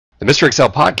The Mr. Excel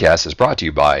podcast is brought to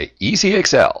you by Easy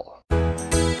Excel.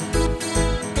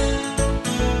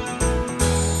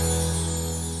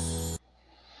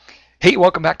 Hey,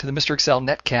 welcome back to the Mr. Excel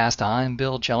netcast. I'm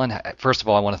Bill Jelen. First of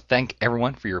all, I want to thank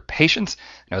everyone for your patience.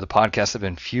 I know the podcasts have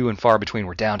been few and far between.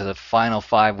 We're down to the final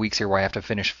 5 weeks here where I have to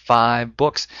finish 5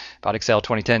 books about Excel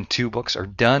 2010. 2 books are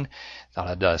done.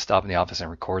 Thought I'd stop in the office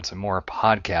and record some more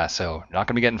podcasts. So not going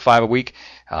to be getting 5 a week.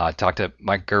 Talked to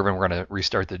Mike Gervin. We're going to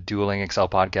restart the Dueling Excel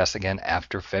podcast again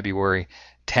after February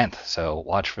 10th. So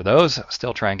watch for those.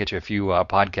 Still try and get you a few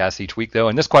podcasts each week, though.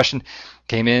 And this question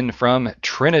came in from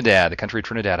Trinidad, the country of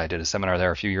Trinidad. I did a seminar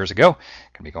there a few years ago.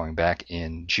 Going to be going back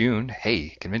in June.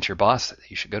 Hey, convince your boss that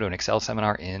you should go to an Excel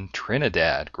seminar in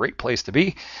Trinidad. Great place to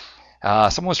be.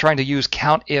 Someone was trying to use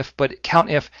Countif, but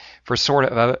Countif for sort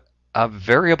of a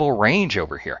variable range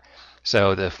over here.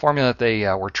 So the formula that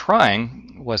they were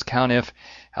trying was Countif.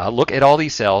 Look at all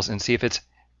these cells and see if it's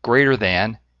greater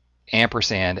than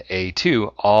ampersand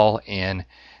A2, all in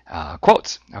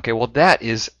quotes. Okay, well that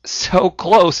is so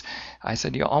close. I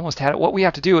said you almost had it. What we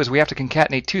have to do is we have to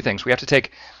concatenate 2 things. We have to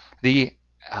take the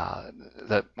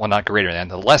not greater than,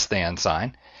 the less than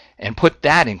sign, and put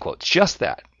that in quotes, just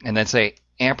that, and then say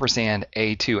ampersand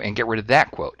A2 and get rid of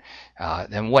that quote.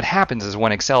 Then what happens is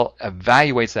when Excel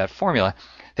evaluates that formula,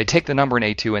 they take the number in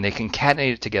A2 and they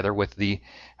concatenate it together with the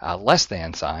less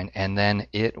than sign, and then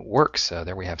it works. So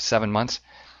there we have 7 months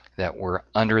that we're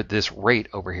under this rate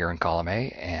over here in column A,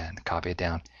 and copy it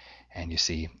down, and you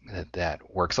see that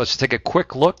that works. Let's just take a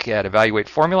quick look at evaluate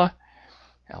formula.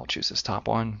 I'll choose this top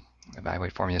one,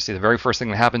 evaluate formula. See, the very first thing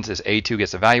that happens is A2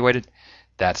 gets evaluated.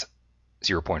 That's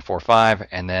 0.45,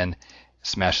 and then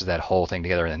smashes that whole thing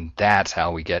together, and that's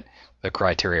how we get the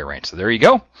criteria range. So there you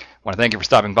go. I want to thank you for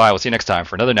stopping by. We'll see you next time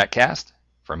for another netcast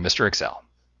from Mr. Excel.